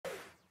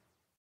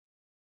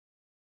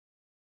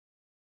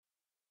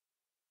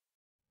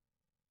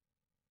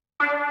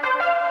We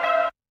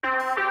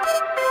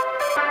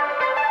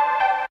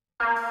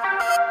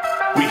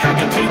had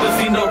contained the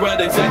scene, know right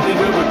exactly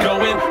where we're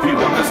going. We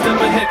walk a step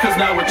ahead, cause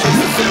now we're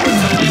chasing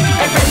serotonin.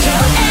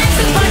 Adventure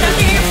X is what I'm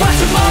here for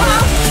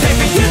tomorrow. Step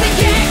into the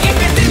game if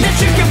you think that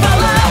you can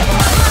follow.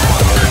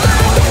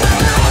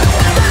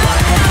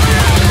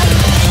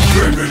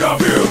 Bring me the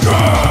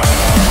future.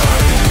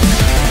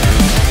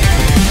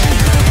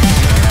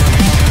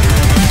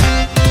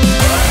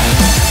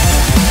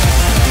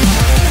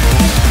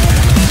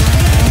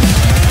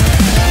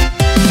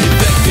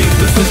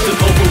 The system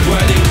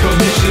overriding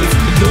permissions.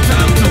 No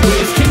time to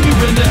waste. Can you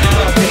render at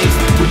our pace?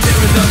 We're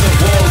tearing down the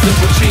walls and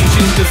we're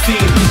changing the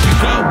scene.